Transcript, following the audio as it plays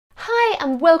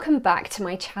and welcome back to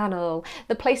my channel,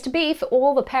 the place to be for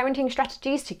all the parenting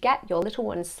strategies to get your little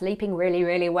ones sleeping really,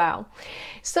 really well.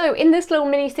 So in this little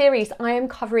mini series, I am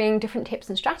covering different tips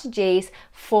and strategies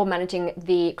for managing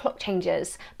the clock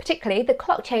changes, particularly the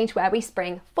clock change where we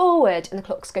spring forward and the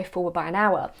clocks go forward by an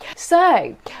hour.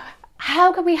 So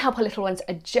how can we help our little ones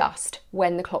adjust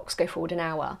when the clocks go forward an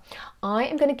hour? I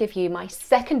am going to give you my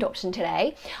second option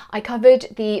today. I covered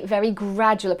the very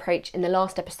gradual approach in the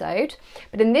last episode,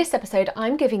 but in this episode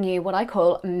I'm giving you what I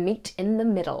call meet in the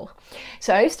middle.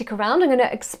 So stick around, I'm going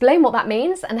to explain what that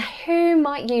means and who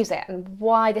might use it and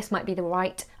why this might be the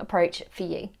right approach for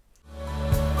you.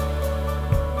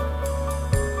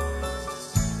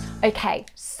 Okay,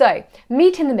 so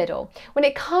meet in the middle. When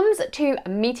it comes to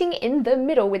meeting in the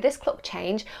middle with this clock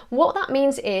change, what that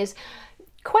means is,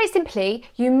 quite simply,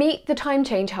 you meet the time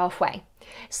change halfway.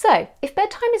 So if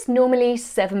bedtime is normally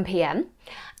 7 p.m,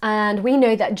 and we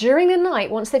know that during the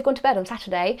night, once they've gone to bed on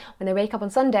Saturday, when they wake up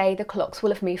on Sunday, the clocks will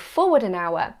have moved forward an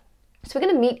hour. So we're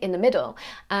going to meet in the middle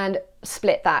and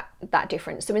split that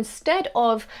difference. So instead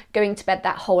of going to bed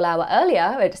that whole hour earlier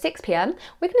at 6 p.m,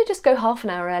 we're going to just go half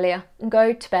an hour earlier and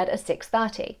go to bed at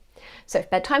 6:30. So if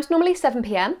bedtime's normally 7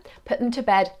 p.m, put them to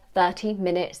bed 30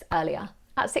 minutes earlier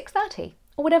at 6:30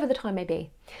 or whatever the time may be.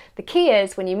 The key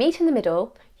is when you meet in the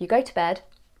middle, you go to bed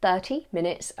 30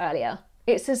 minutes earlier.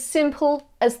 It's as simple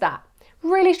as that.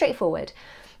 Really straightforward.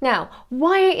 Now,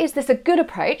 why is this a good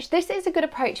approach? This is a good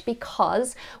approach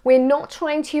because we're not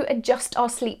trying to adjust our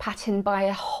sleep pattern by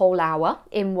a whole hour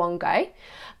in one go,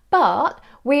 but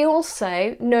we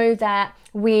also know that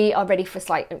we are ready for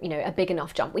a big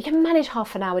enough jump. We can manage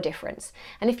half an hour difference.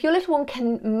 And if your little one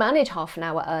can manage half an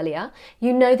hour earlier,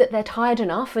 you know that they're tired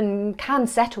enough and can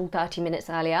settle 30 minutes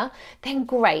earlier, then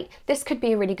great. This could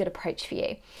be a really good approach for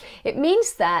you. It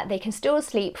means that they can still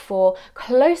sleep for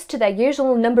close to their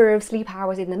usual number of sleep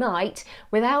hours in the night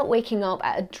without waking up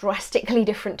at a drastically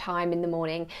different time in the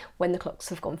morning when the clocks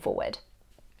have gone forward.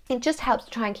 It just helps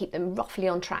to try and keep them roughly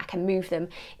on track and move them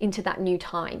into that new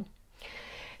time.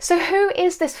 So who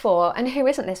is this for and who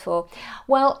isn't this for?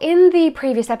 Well, in the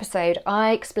previous episode,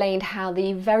 I explained how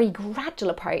the very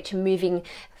gradual approach of moving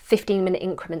 15-minute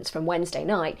increments from Wednesday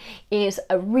night is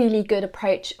a really good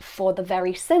approach for the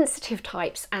very sensitive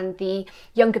types and the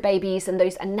younger babies and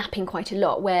those are napping quite a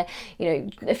lot, where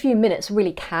a few minutes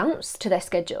really counts to their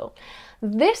schedule.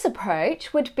 This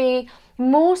approach would be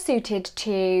more suited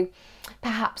to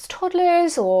perhaps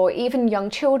toddlers or even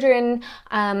young children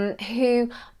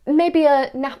who maybe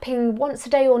are napping once a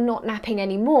day or not napping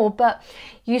anymore, but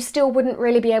you still wouldn't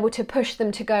really be able to push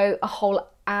them to go a whole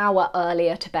hour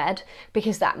earlier to bed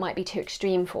because that might be too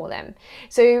extreme for them.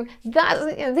 So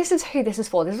this is who this is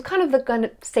for. This is kind of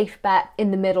the safe bet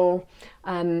in the middle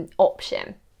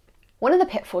option. One of the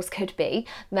pitfalls could be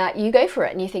that you go for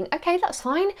it and you think, okay, that's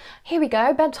fine. Here we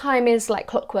go. Bedtime is like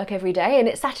clockwork every day and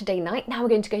it's Saturday night. Now we're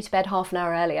going to go to bed half an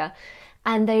hour earlier.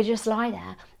 And they just lie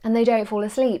there and they don't fall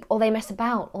asleep, or they mess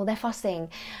about, or they're fussing.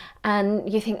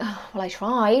 And you think, oh, well, I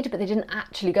tried, but they didn't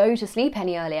actually go to sleep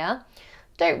any earlier.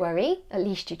 Don't worry, at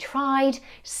least you tried.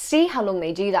 See how long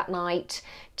they do that night.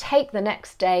 Take the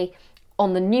next day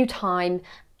on the new time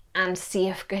and see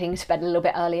if getting to bed a little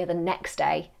bit earlier the next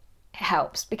day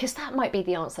helps, because that might be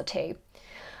the answer too.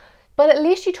 But at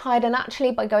least you tried, and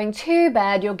actually by going to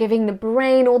bed, you're giving the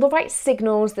brain all the right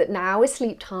signals that now is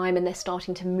sleep time and they're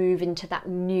starting to move into that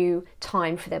new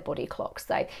time for their body clocks.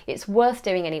 So it's worth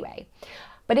doing anyway.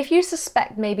 But if you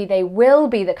suspect maybe they will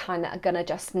be the kind that are gonna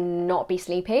just not be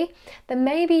sleepy, then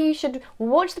maybe you should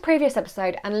watch the previous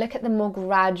episode and look at the more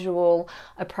gradual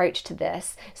approach to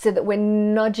this so that we're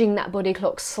nudging that body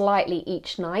clock slightly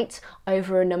each night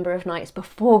over a number of nights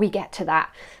before we get to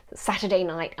that Saturday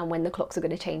night and when the clocks are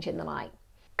going to change in the night.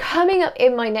 Coming up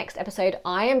in my next episode,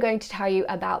 I am going to tell you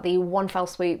about the one fell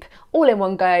swoop, all in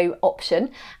one go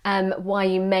option, why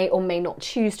you may or may not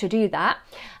choose to do that.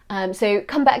 So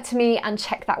come back to me and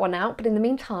check that one out. But in the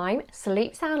meantime,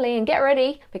 sleep soundly and get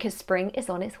ready because spring is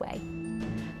on its way.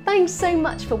 Thanks so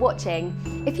much for watching.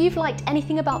 If you've liked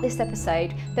anything about this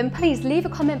episode, then please leave a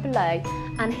comment below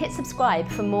and hit subscribe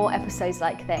for more episodes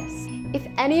like this. If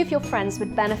any of your friends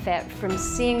would benefit from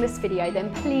seeing this video,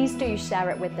 then please do share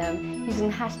it with them using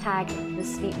the hashtag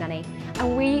 #TheSleepNanny.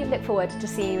 And we look forward to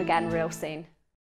seeing you again real soon.